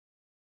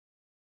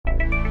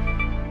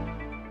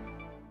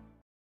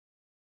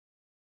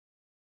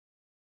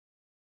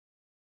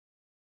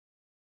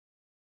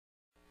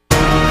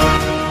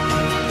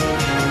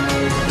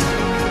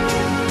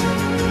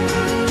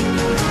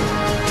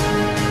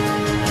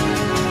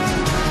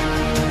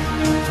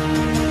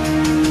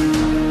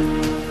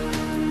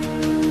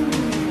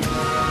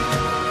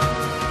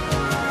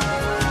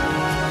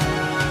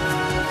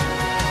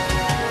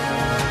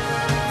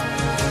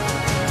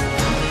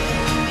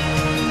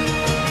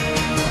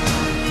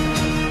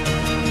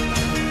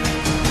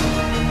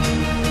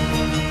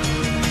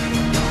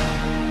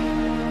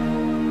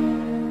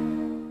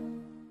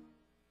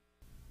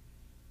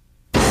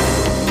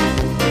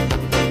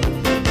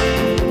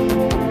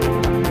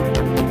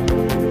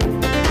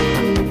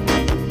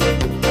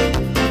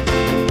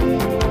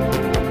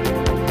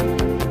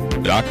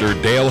Dr.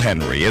 Dale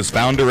Henry is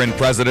founder and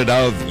president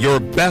of Your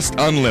Best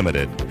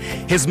Unlimited.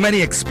 His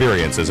many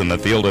experiences in the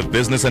field of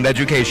business and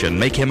education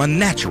make him a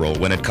natural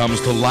when it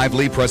comes to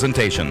lively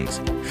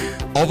presentations.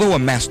 Although a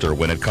master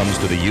when it comes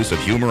to the use of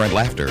humor and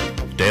laughter,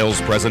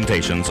 Dale's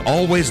presentations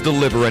always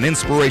deliver an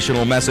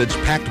inspirational message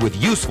packed with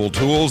useful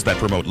tools that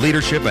promote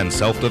leadership and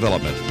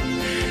self-development.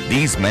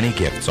 These many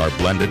gifts are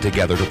blended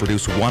together to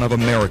produce one of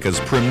America's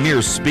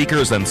premier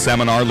speakers and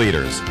seminar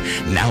leaders.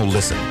 Now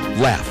listen,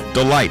 laugh,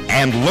 delight,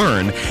 and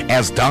learn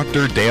as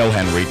Dr. Dale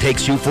Henry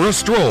takes you for a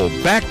stroll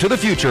back to the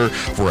future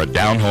for a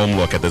down-home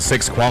look at the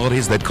 6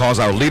 qualities that cause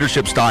our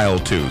leadership style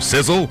to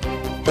sizzle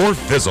or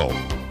fizzle.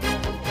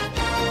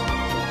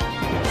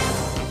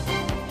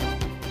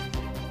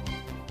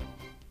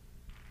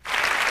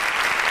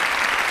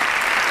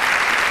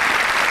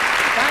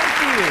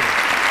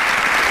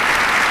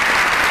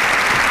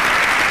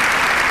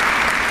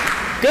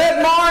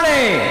 Good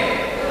morning.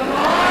 Good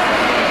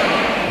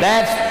morning.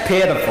 That's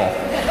pitiful.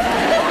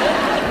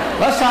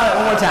 Let's try that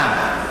one more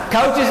time.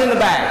 Coaches in the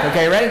back.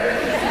 Okay, ready?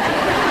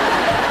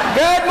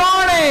 Good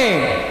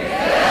morning.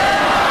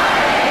 Good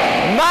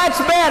morning. Much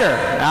better.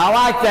 I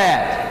like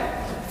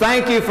that.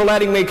 Thank you for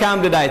letting me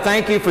come today.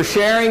 Thank you for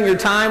sharing your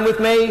time with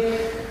me,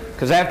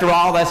 because after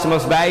all, that's the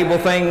most valuable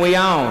thing we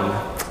own.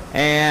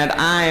 And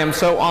I am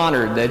so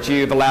honored that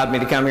you've allowed me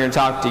to come here and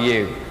talk to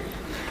you.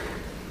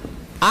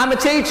 I'm a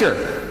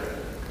teacher.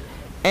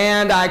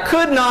 And I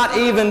could not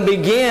even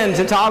begin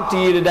to talk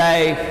to you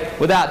today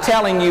without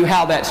telling you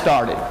how that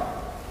started.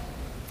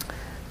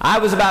 I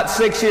was about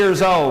 6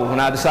 years old when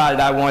I decided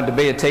I wanted to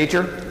be a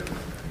teacher.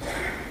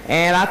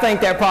 And I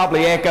think that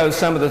probably echoes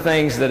some of the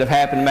things that have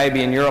happened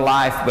maybe in your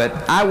life. But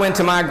I went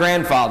to my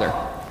grandfather,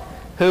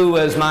 who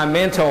was my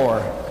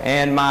mentor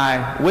and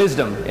my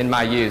wisdom in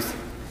my youth.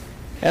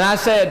 And I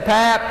said,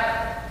 "Pap,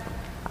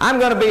 I'm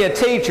going to be a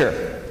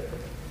teacher."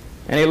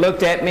 And he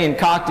looked at me and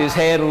cocked his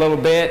head a little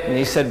bit, and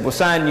he said, "Well,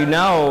 son, you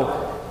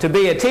know, to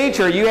be a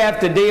teacher, you have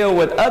to deal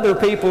with other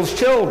people's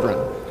children."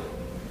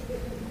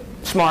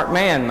 Smart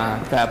man, my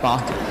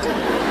papa.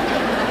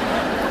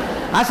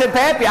 I said,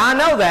 "Pappy, I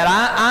know that.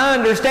 I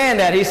understand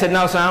that." He said,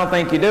 "No, son, I don't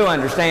think you do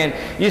understand.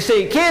 You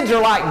see, kids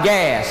are like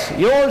gas.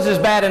 Yours is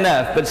bad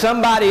enough, but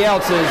somebody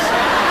else's..."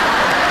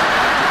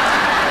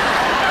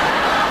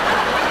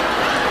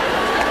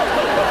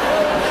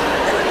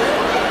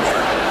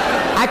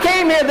 I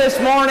came here this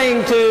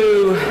morning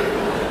to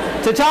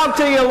talk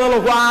to you a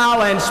little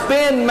while and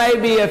spend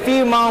maybe a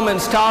few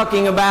moments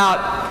talking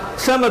about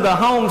some of the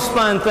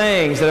homespun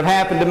things that have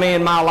happened to me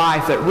in my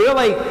life that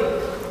really,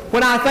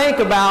 when I think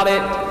about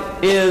it,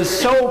 is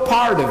so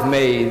part of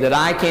me that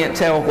I can't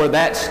tell where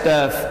that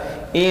stuff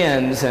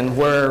ends and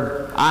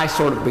where I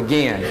sort of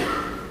begin.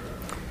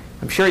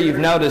 I'm sure you've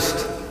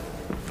noticed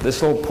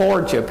this little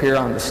porch up here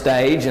on the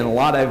stage, and a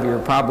lot of you are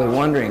probably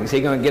wondering, is he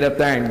going to get up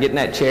there and get in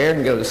that chair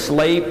and go to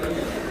sleep?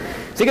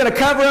 Is he going to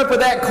cover up with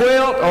that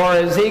quilt, or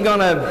is he going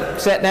to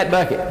sit in that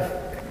bucket?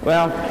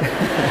 Well,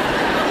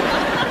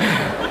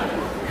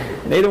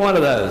 neither one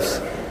of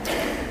those.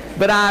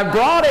 But I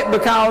brought it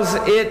because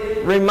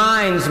it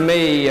reminds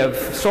me of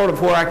sort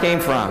of where I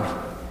came from.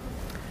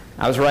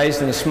 I was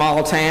raised in a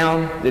small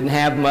town, didn't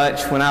have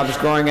much when I was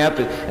growing up.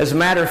 As a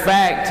matter of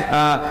fact,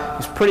 I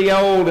was pretty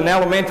old in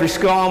elementary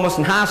school, almost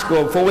in high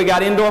school, before we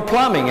got indoor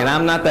plumbing, and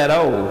I'm not that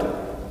old.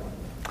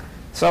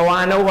 So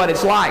I know what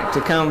it's like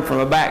to come from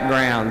a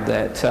background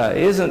that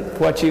isn't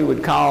what you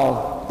would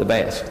call the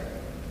best.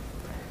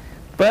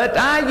 But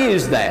I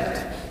use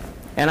that,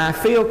 and I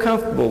feel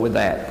comfortable with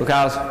that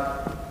because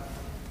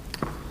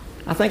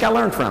I think I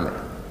learned from it.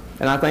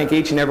 And I think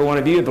each and every one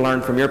of you have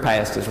learned from your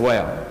past as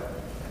well.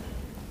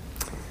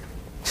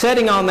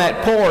 Sitting on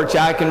that porch,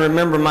 I can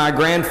remember my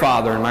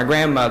grandfather and my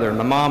grandmother and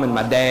my mom and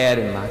my dad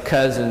and my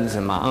cousins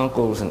and my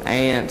uncles and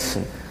aunts.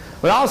 And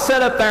we'd all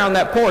sit up there on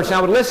that porch, and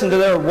I would listen to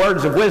their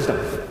words of wisdom.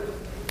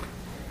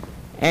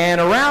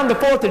 And around the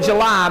 4th of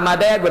July, my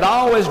dad would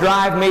always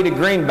drive me to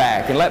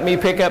Greenback and let me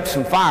pick up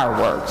some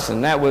fireworks.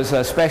 And that was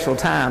a special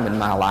time in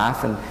my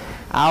life, and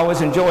I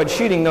always enjoyed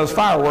shooting those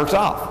fireworks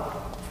off.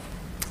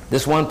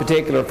 This one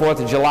particular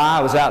 4th of July,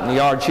 I was out in the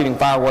yard shooting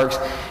fireworks,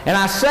 and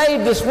I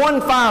saved this one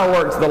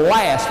firework to the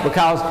last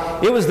because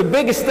it was the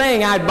biggest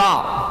thing I'd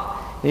bought.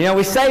 You know,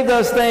 we save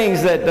those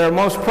things that are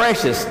most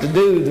precious to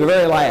do the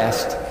very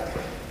last.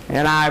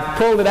 And I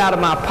pulled it out of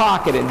my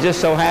pocket. It just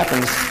so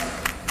happens,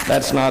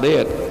 that's not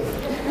it.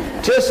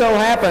 Just so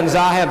happens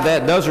I have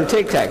that. Those are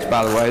Tic Tacs,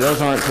 by the way.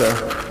 Those aren't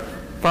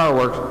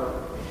fireworks.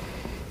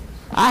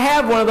 I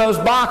have one of those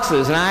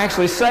boxes, and I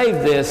actually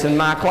saved this in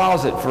my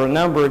closet for a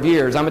number of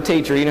years. I'm a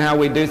teacher. You know how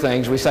we do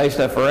things. We save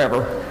stuff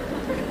forever.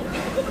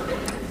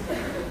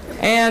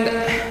 And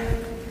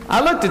I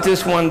looked at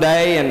this one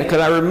day, and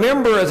because I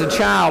remember as a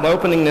child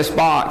opening this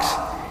box,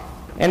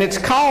 and it's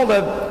called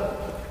a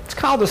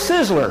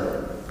sizzler.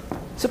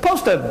 It's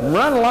supposed to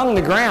run along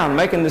the ground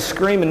making this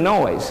screaming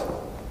noise.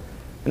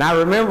 And I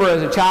remember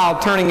as a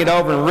child turning it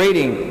over and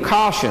reading,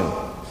 "Caution,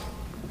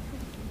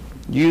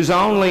 use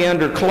only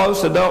under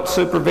close adult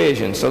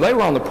supervision." So they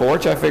were on the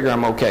porch. I figure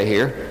I'm okay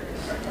here.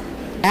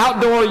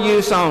 "Outdoor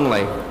use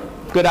only.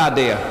 Good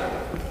idea.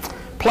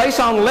 Place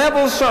on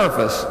level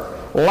surface,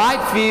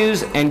 light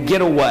fuse, and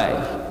get away.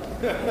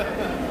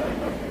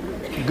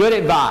 Good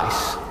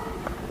advice.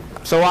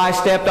 So I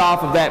stepped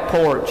off of that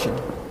porch and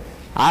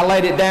I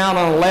laid it down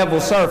on a level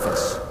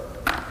surface.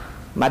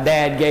 My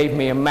dad gave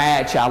me a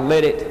match, I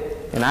lit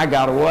it, and I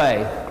got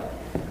away,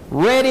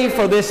 ready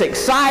for this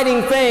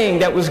exciting thing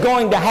that was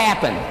going to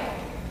happen.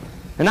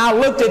 And I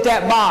looked at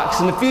that box,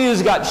 and the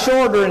fuse got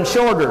shorter and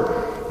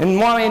shorter, and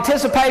my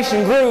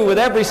anticipation grew with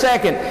every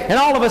second, and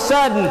all of a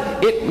sudden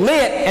it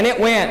lit and it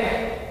went.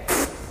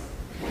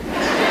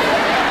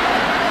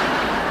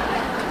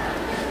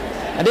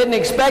 I didn't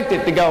expect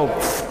it to go.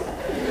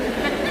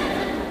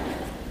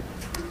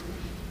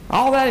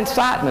 All that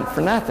excitement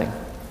for nothing.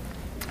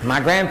 My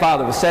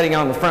grandfather was sitting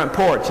on the front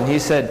porch, and he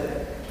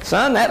said,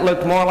 "Son, that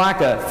looked more like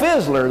a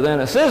fizzler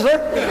than a sizzler."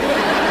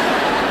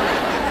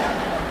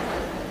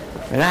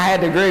 And I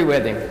had to agree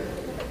with him.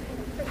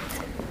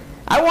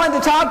 I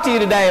wanted to talk to you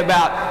today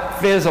about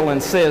fizzle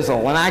and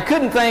sizzle, and I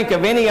couldn't think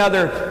of any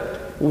other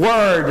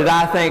word that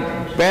I think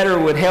better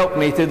would help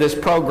me through this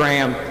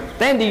program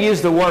than to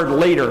use the word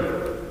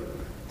leader.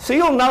 So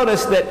you'll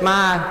notice that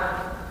my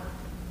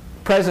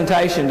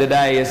presentation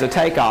today is a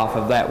takeoff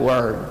of that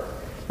word.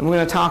 And we're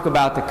going to talk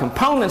about the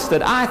components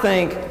that I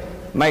think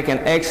make an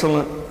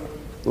excellent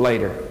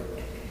leader.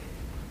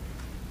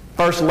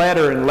 First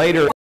letter in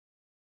leader